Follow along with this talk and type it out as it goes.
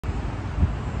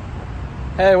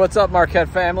Hey, what's up, Marquette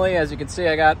family? As you can see,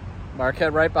 I got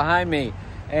Marquette right behind me,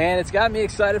 and it's got me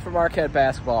excited for Marquette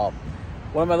basketball.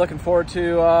 What am I looking forward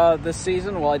to this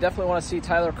season? Well, I definitely want to see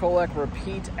Tyler Kolek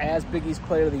repeat as Big East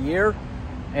Player of the Year,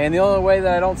 and the only way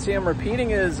that I don't see him repeating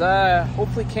is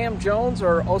hopefully Cam Jones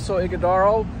or Oso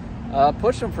Ighodaro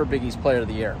push him for Big East Player of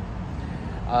the Year.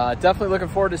 Definitely looking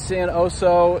forward to seeing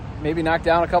Oso maybe knock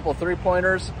down a couple of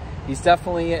three-pointers. He's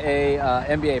definitely a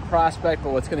NBA prospect,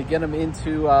 but what's going to get him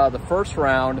into the first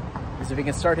round is if he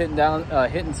can start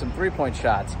hitting some three-point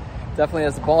shots. Definitely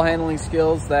has the ball handling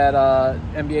skills that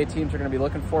NBA teams are going to be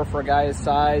looking for a guy his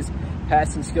size.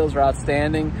 Passing skills are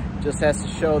outstanding. Just has to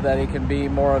show that he can be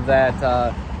more of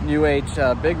that new age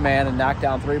big man and knock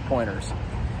down three-pointers.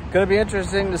 Going to be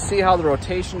interesting to see how the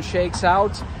rotation shakes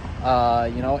out.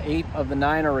 8 of the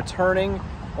 9 are returning.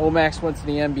 Omax went to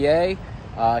the NBA.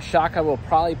 Shaka will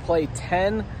probably play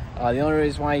 10. The only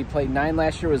reason why he played 9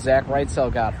 last year was Zach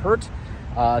Wrightsell got hurt.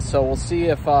 So we'll see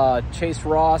if Chase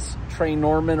Ross, Trey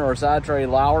Norman, or Zadre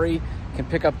Lowry can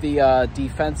pick up the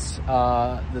defensive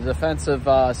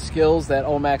skills that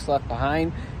Omax left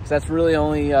behind. Because that's really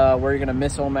only where you're going to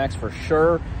miss Omax for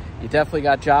sure. You definitely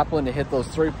got Joplin to hit those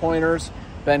three-pointers.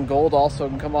 Ben Gold also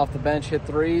can come off the bench, hit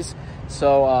threes.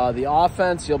 So the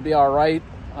offense, you'll be all right.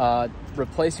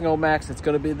 Replacing Omax, it's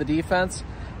going to be the defense.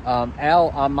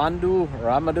 Al Amadou,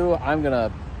 I'm going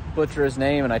to butcher his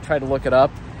name, and I tried to look it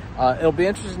up. It'll be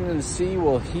interesting to see,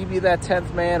 will he be that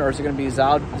 10th man, or is it going to be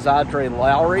Zadre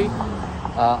Lowry?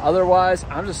 Otherwise,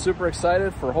 I'm just super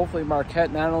excited for hopefully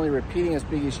Marquette not only repeating as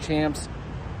Big East champs,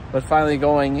 but finally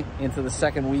going into the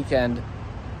second weekend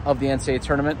of the NCAA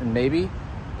tournament, and maybe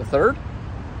the third.